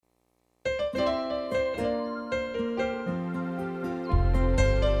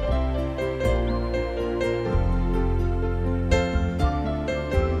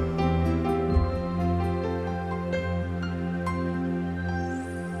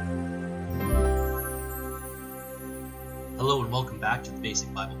Hello and welcome back to the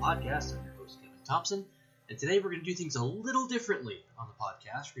Basic Bible Podcast. I'm your host, Kevin Thompson, and today we're going to do things a little differently on the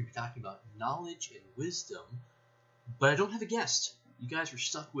podcast. We're going to be talking about knowledge and wisdom, but I don't have a guest. You guys are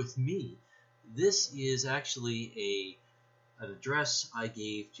stuck with me. This is actually an address I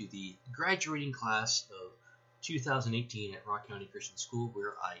gave to the graduating class of 2018 at Rock County Christian School,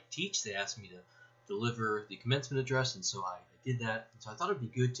 where I teach. They asked me to deliver the commencement address, and so I did that. And so I thought it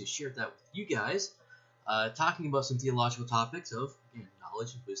would be good to share that with you guys. Talking about some theological topics of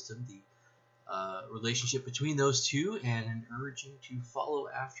knowledge and wisdom, the relationship between those two, and an urging to follow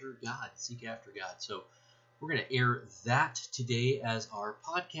after God, seek after God. So we're going to air that today as our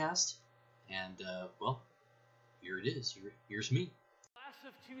podcast, and here it is. Here's me. Class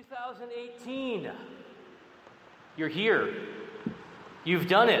of 2018, you're here. You've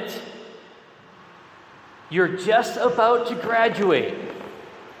done it. You're just about to graduate,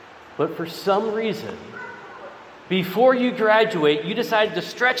 but for some reason, before you graduate, you decided to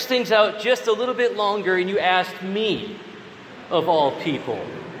stretch things out just a little bit longer, and you asked me, of all people,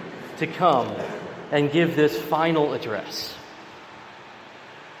 to come and give this final address.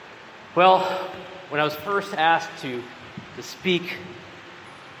 Well, when I was first asked to speak,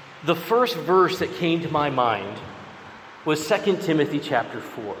 the first verse that came to my mind was 2 Timothy chapter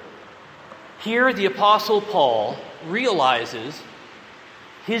 4. Here, the Apostle Paul realizes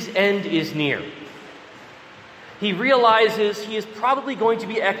his end is near. He realizes he is probably going to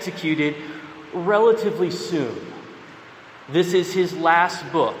be executed relatively soon. This is his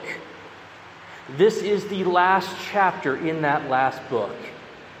last book. This is the last chapter in that last book.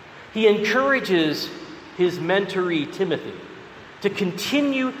 He encourages his mentoree, Timothy, to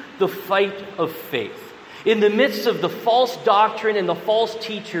continue the fight of faith. In the midst of the false doctrine and the false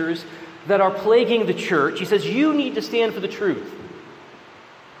teachers that are plaguing the church, he says, you need to stand for the truth.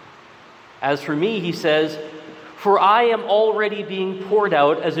 As for me, he says, for I am already being poured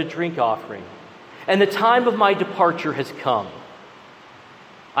out as a drink offering, and the time of my departure has come.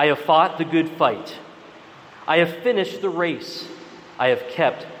 I have fought the good fight. I have finished the race. I have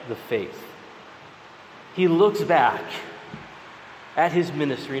kept the faith. He looks back at his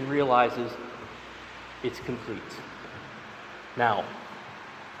ministry and realizes it's complete. Now,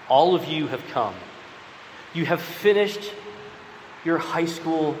 all of you have come. You have finished your high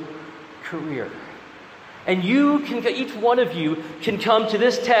school career. And each one of you can come to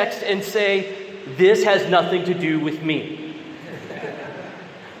this text and say, this has nothing to do with me.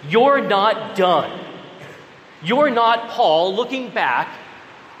 You're not done. You're not Paul looking back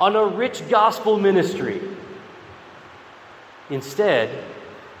on a rich gospel ministry. Instead,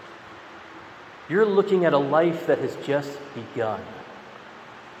 you're looking at a life that has just begun.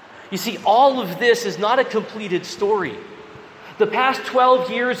 You see, all of this is not a completed story. The past 12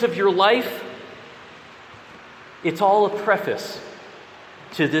 years of your life, it's all a preface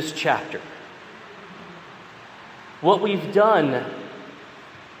to this chapter. What we've done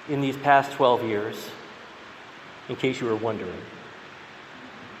in these past 12 years, in case you were wondering,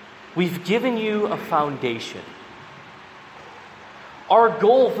 we've given you a foundation. Our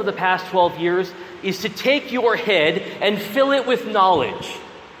goal for the past 12 years is to take your head and fill it with knowledge.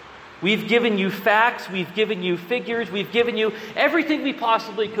 We've given you facts, we've given you figures, we've given you everything we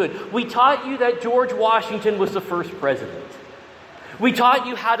possibly could. We taught you that George Washington was the first president. We taught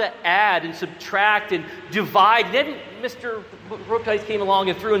you how to add and subtract and divide. Then Mr. Brookheist came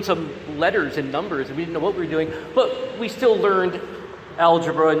along and threw in some letters and numbers, and we didn't know what we were doing, but we still learned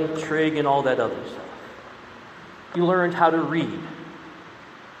algebra and trig and all that other stuff. You learned how to read.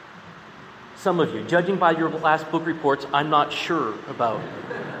 Some of you, judging by your last book reports, I'm not sure about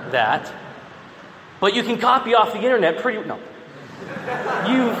that. But you can copy off the internet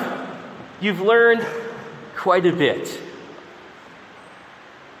You've learned quite a bit.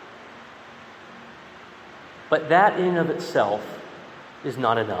 But that in and of itself is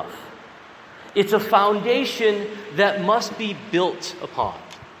not enough. It's a foundation that must be built upon.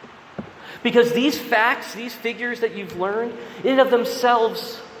 Because these facts, these figures that you've learned, in and of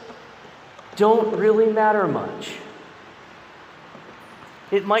themselves don't really matter much.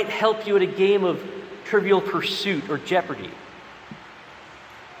 It might help you at a game of Trivial Pursuit or Jeopardy.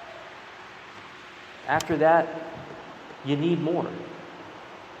 After that, you need more.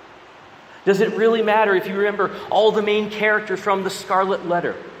 Does it really matter if you remember all the main characters from the Scarlet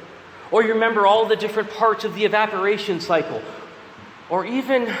Letter? Or you remember all the different parts of the evaporation cycle? Or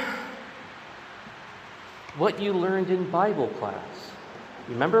even what you learned in Bible class?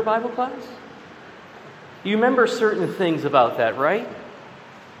 You remember Bible class? You remember certain things about that, right?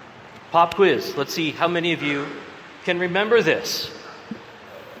 Pop quiz. Let's see how many of you can remember this.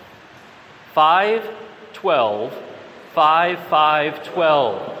 5, 12, 5, 5,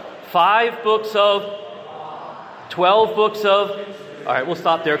 12. 5 books of, 12 books of. All right, we'll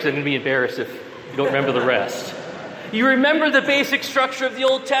stop there because I'm going to be embarrassed if you don't remember the rest. You remember the basic structure of the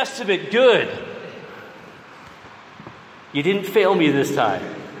Old Testament. Good. You didn't fail me this time.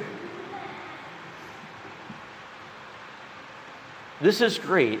 This is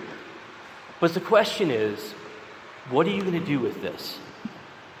great, but the question is, what are you going to do with this?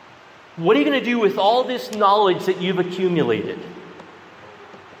 What are you going to do with all this knowledge that you've accumulated?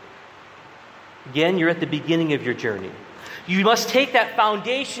 Again, you're at the beginning of your journey. You must take that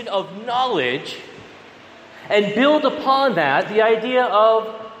foundation of knowledge and build upon that the idea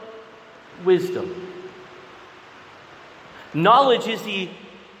of wisdom. Knowledge is the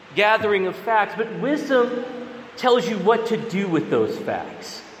gathering of facts, but wisdom tells you what to do with those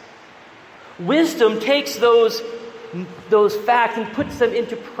facts. Wisdom takes those facts and puts them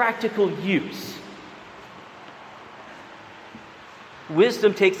into practical use.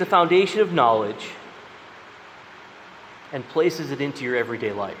 Wisdom takes the foundation of knowledge and places it into your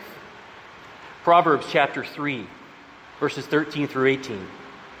everyday life. Proverbs chapter 3, verses 13 through 18.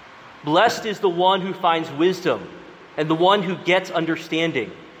 Blessed is the one who finds wisdom and the one who gets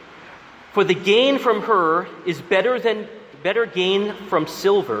understanding. For the gain from her is better gain from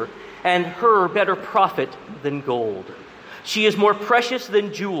silver, and her better profit than gold. She is more precious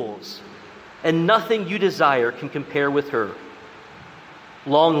than jewels, and nothing you desire can compare with her.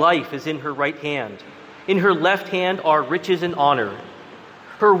 Long life is in her right hand. In her left hand are riches and honor.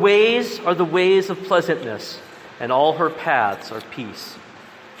 Her ways are the ways of pleasantness, and all her paths are peace.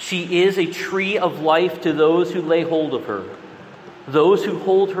 She is a tree of life to those who lay hold of her. Those who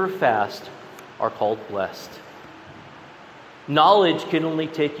hold her fast are called blessed. Knowledge can only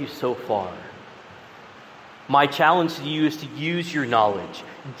take you so far. My challenge to you is to use your knowledge.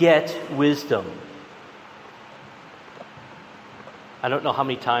 Get wisdom. I don't know how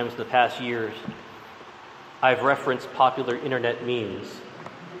many times in the past years I've referenced popular internet memes.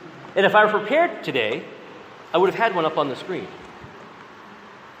 And if I were prepared today, I would have had one up on the screen.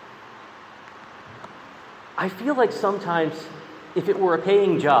 I feel like sometimes, if it were a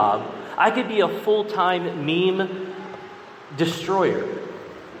paying job, I could be a full-time meme destroyer.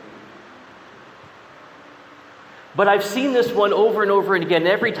 But I've seen this one over and over and again.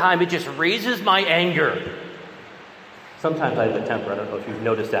 Every time it just raises my anger. Sometimes I have a temper. I don't know if you've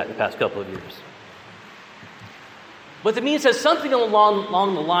noticed that in the past couple of years. But the meme says something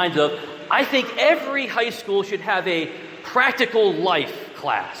along the lines of, I think every high school should have a practical life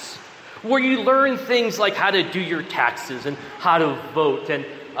class where you learn things like how to do your taxes and how to vote and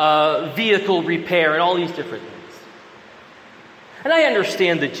vehicle repair and all these different things. And I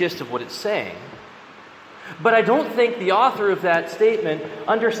understand the gist of what it's saying. But I don't think the author of that statement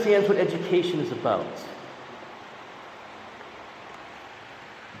understands what education is about.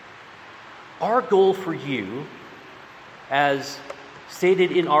 Our goal for you, as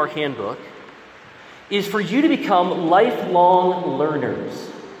stated in our handbook, is for you to become lifelong learners.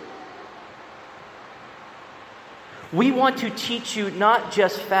 We want to teach you not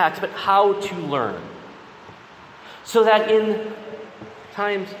just facts, but how to learn. So that in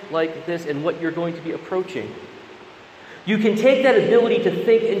times like this and what you're going to be approaching, you can take that ability to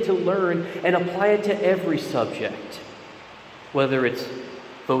think and to learn and apply it to every subject, whether it's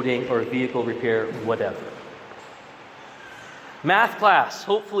voting or vehicle repair, whatever. Math class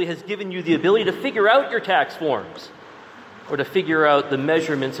hopefully has given you the ability to figure out your tax forms or to figure out the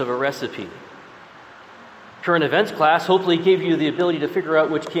measurements of a recipe. Current events class hopefully gave you the ability to figure out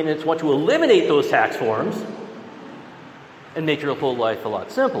which candidates want to eliminate those tax forms and make your whole life a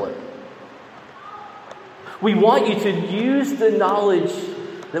lot simpler. We want you to use the knowledge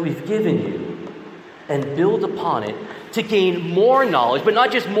that we've given you and build upon it to gain more knowledge, but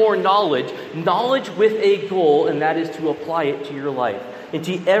not just more knowledge, knowledge with a goal, and that is to apply it to your life,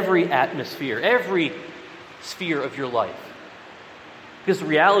 into every atmosphere, every sphere of your life. Because the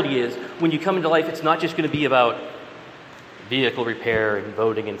reality is, when you come into life, it's not just going to be about vehicle repair and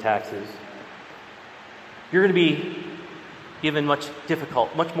voting and taxes. You're going to be given much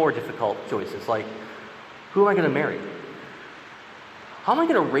more difficult choices, like, who am I going to marry? How am I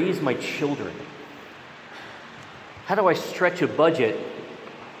going to raise my children? How do I stretch a budget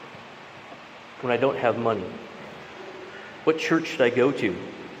when I don't have money? What church should I go to?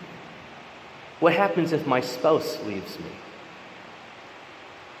 What happens if my spouse leaves me?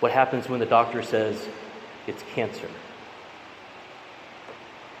 What happens when the doctor says it's cancer?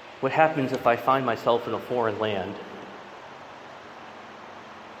 What happens if I find myself in a foreign land,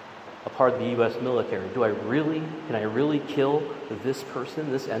 a part of the U.S. military? Can I really kill this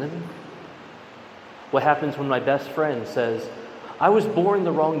person, this enemy? What happens when my best friend says, I was born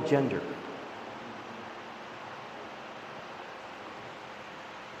the wrong gender?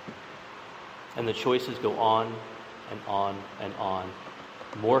 And the choices go on and on and on,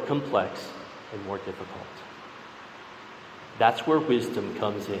 more complex and more difficult. That's where wisdom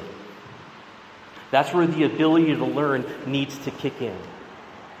comes in. That's where the ability to learn needs to kick in.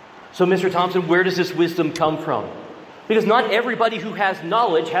 So, Mr. Thompson, where does this wisdom come from? Because not everybody who has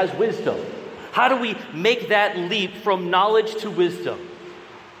knowledge has wisdom. How do we make that leap from knowledge to wisdom?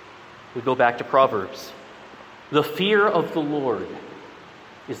 We go back to Proverbs. The fear of the Lord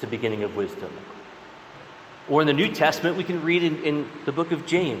is the beginning of wisdom. Or in the New Testament, we can read in the book of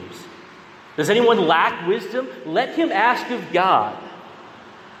James. Does anyone lack wisdom? Let him ask of God,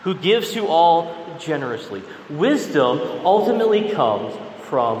 who gives to all generously. Wisdom ultimately comes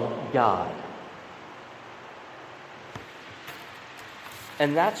from God.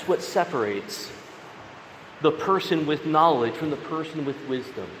 And that's what separates the person with knowledge from the person with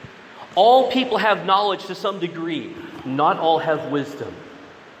wisdom. All people have knowledge to some degree. Not all have wisdom.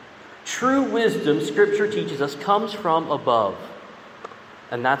 True wisdom, Scripture teaches us, comes from above.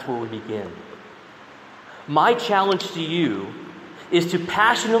 And that's where we begin. My challenge to you is to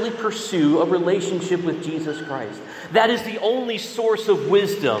passionately pursue a relationship with Jesus Christ. That is the only source of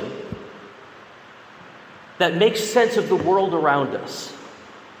wisdom that makes sense of the world around us.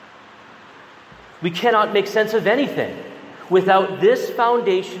 We cannot make sense of anything without this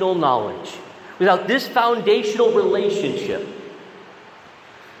foundational knowledge, without this foundational relationship.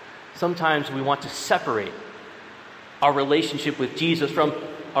 Sometimes we want to separate our relationship with Jesus from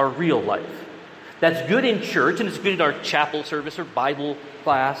our real life. That's good in church, and it's good in our chapel service or Bible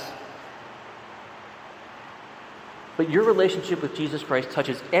class. But your relationship with Jesus Christ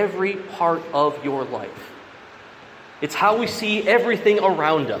touches every part of your life. It's how we see everything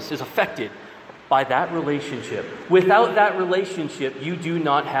around us is affected by that relationship. Without that relationship, you do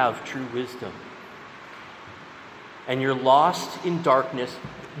not have true wisdom. And you're lost in darkness,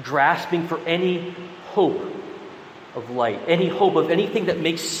 grasping for any hope of light, any hope of anything that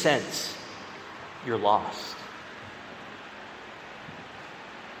makes sense. You're lost.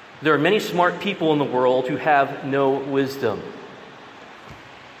 There are many smart people in the world who have no wisdom.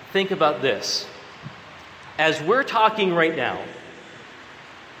 Think about this. As we're talking right now,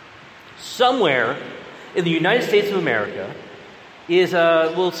 somewhere in the United States of America is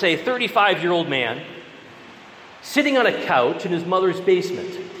a, we'll say, 35-year-old man sitting on a couch in his mother's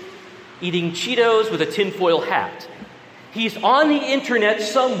basement, eating Cheetos with a tinfoil hat. He's on the internet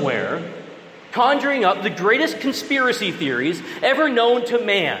somewhere, conjuring up the greatest conspiracy theories ever known to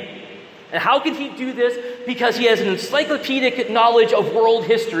man. And how can he do this? Because he has an encyclopedic knowledge of world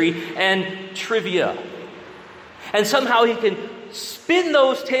history and trivia. And somehow he can spin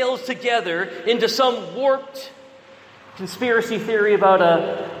those tales together into some warped conspiracy theory about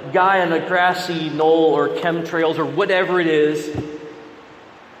a guy on a grassy knoll or chemtrails or whatever it is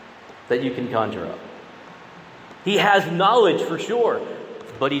that you can conjure up. He has knowledge for sure,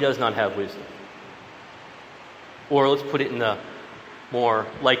 but he does not have wisdom. Or let's put it in the more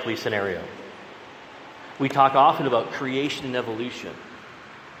likely scenario. We talk often about creation and evolution.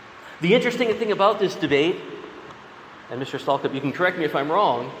 The interesting thing about this debate, and Mr. Stalkup, you can correct me if I'm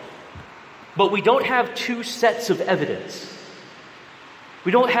wrong, but we don't have two sets of evidence.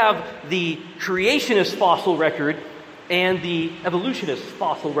 We don't have the creationist fossil record and the evolutionist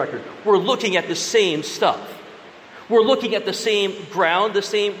fossil record. We're looking at the same stuff. We're looking at the same ground, the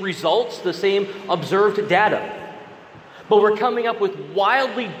same results, the same observed data. But we're coming up with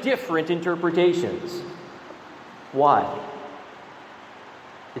wildly different interpretations. Why?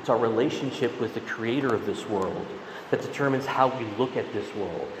 It's our relationship with the creator of this world that determines how we look at this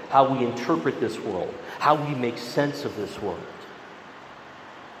world, how we interpret this world, how we make sense of this world.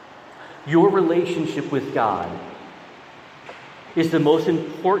 Your relationship with God is the most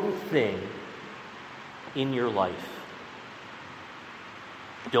important thing in your life.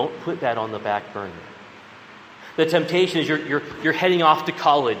 Don't put that on the back burner. The temptation is you're heading off to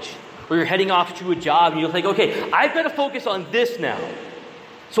college, or you're heading off to a job, and you'll think, okay, I've got to focus on this now.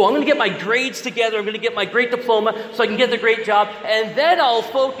 So I'm going to get my grades together, I'm going to get my great diploma so I can get the great job, and then I'll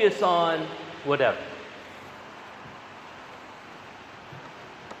focus on whatever.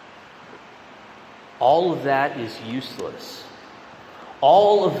 All of that is useless.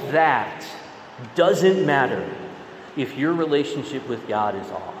 All of that doesn't matter if your relationship with God is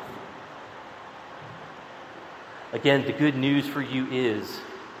off. Again, the good news for you is,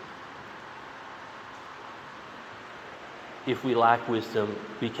 if we lack wisdom,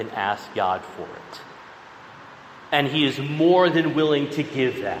 we can ask God for it. And He is more than willing to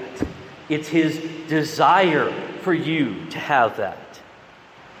give that. It's His desire for you to have that.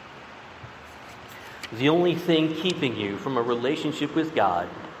 The only thing keeping you from a relationship with God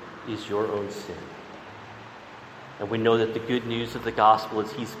is your own sin. And we know that the good news of the gospel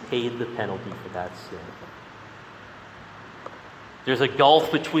is He's paid the penalty for that sin. There's a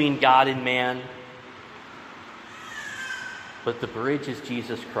gulf between God and man, but the bridge is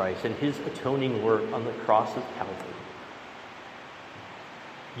Jesus Christ and His atoning work on the cross of Calvary.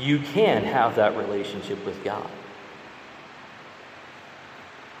 You can have that relationship with God.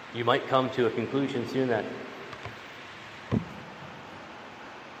 You might come to a conclusion soon that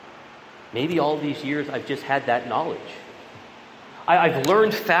maybe all these years I've just had that knowledge. I've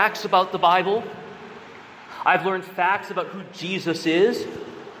learned facts about the Bible. I've learned facts about who Jesus is.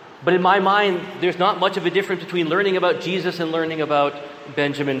 But in my mind, there's not much of a difference between learning about Jesus and learning about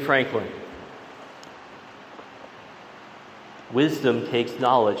Benjamin Franklin. Wisdom takes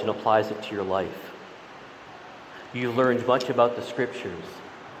knowledge and applies it to your life. You learned much about the Scriptures,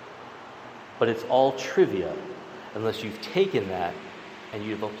 but it's all trivia unless you've taken that and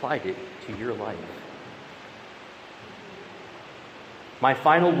you've applied it to your life. My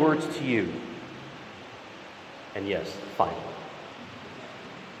final words to you, and yes, final.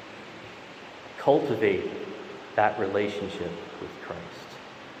 Cultivate that relationship with Christ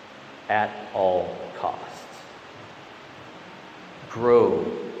at all costs. Grow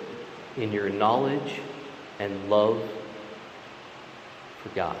in your knowledge and love for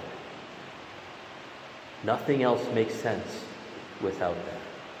God. Nothing else makes sense without that.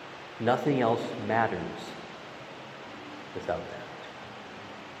 Nothing else matters without that.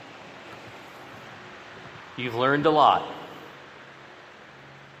 You've learned a lot,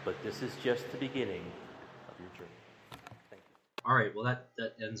 but this is just the beginning of your journey. Thank you. All right, well, that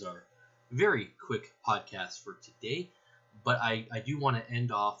ends our very quick podcast for today. But I do want to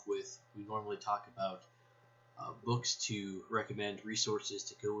end off with, we normally talk about books to recommend, resources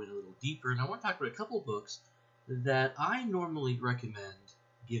to go in a little deeper. And I want to talk about a couple books that I normally recommend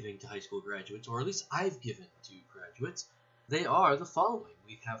giving to high school graduates, or at least I've given to graduates. They are the following.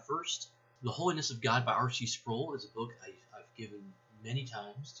 We have first, The Holiness of God by R.C. Sproul is a book I've given many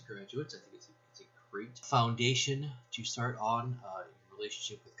times to graduates. I think it's a great foundation to start on your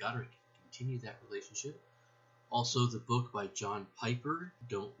relationship with God, or continue that relationship. Also, the book by John Piper,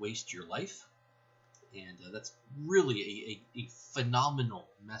 Don't Waste Your Life. And that's really a phenomenal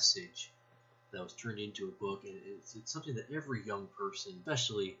message that was turned into a book. And it's something that every young person,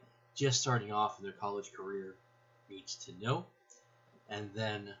 especially just starting off in their college career, needs to know. And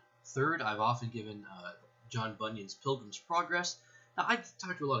then third, I've often given John Bunyan's Pilgrim's Progress. Now, I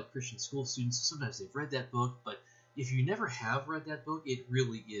talk to a lot of Christian school students, so sometimes they've read that book, but if you never have read that book, it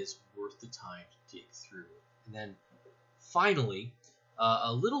really is worth the time to dig through it. And then finally,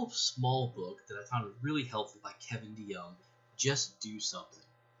 a little small book that I found really helpful by Kevin DeYoung, Just Do Something.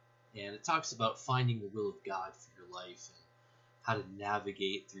 And it talks about finding the will of God for your life and how to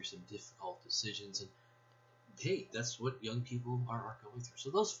navigate through some difficult decisions. And hey, that's what young people are going through. So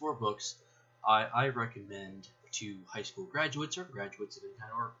those 4 books I recommend to high school graduates or graduates of any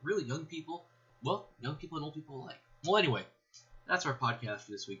kind, or really young people. Well, young people and old people alike. Well, anyway, that's our podcast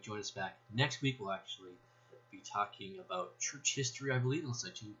for this week. Join us back next week. We'll actually be talking about church history, I believe, unless I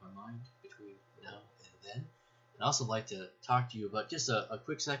change my mind between now and then. I'd also like to talk to you about, just a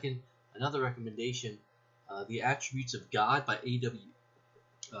quick second, another recommendation, The Attributes of God by A.W.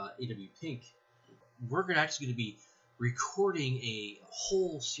 Pink. We're actually going to be recording a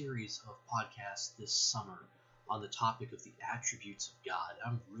whole series of podcasts this summer on the topic of the attributes of God.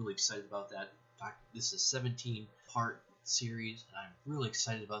 I'm really excited about that. This is a 17-part series, and I'm really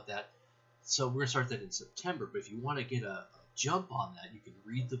excited about that. So we're going to start that in September, but if you want to get a jump on that, you can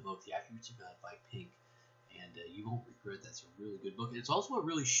read the book, The Attributes of God by Pink, and you won't regret that. It's a really good book. It's also a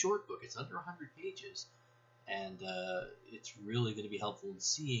really short book. It's under 100 pages, and it's really going to be helpful in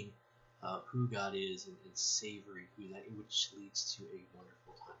seeing who God is and savoring who that is, which leads to a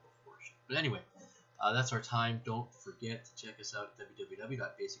wonderful time of worship. But anyway, that's our time. Don't forget to check us out at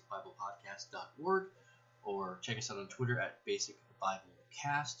www.basicbiblepodcast.org, or check us out on Twitter at Basic Bible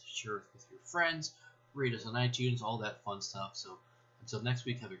Cast. Share it with your friends. Rate us on iTunes, all that fun stuff. So until next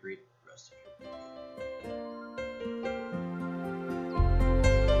week, have a great rest of your week.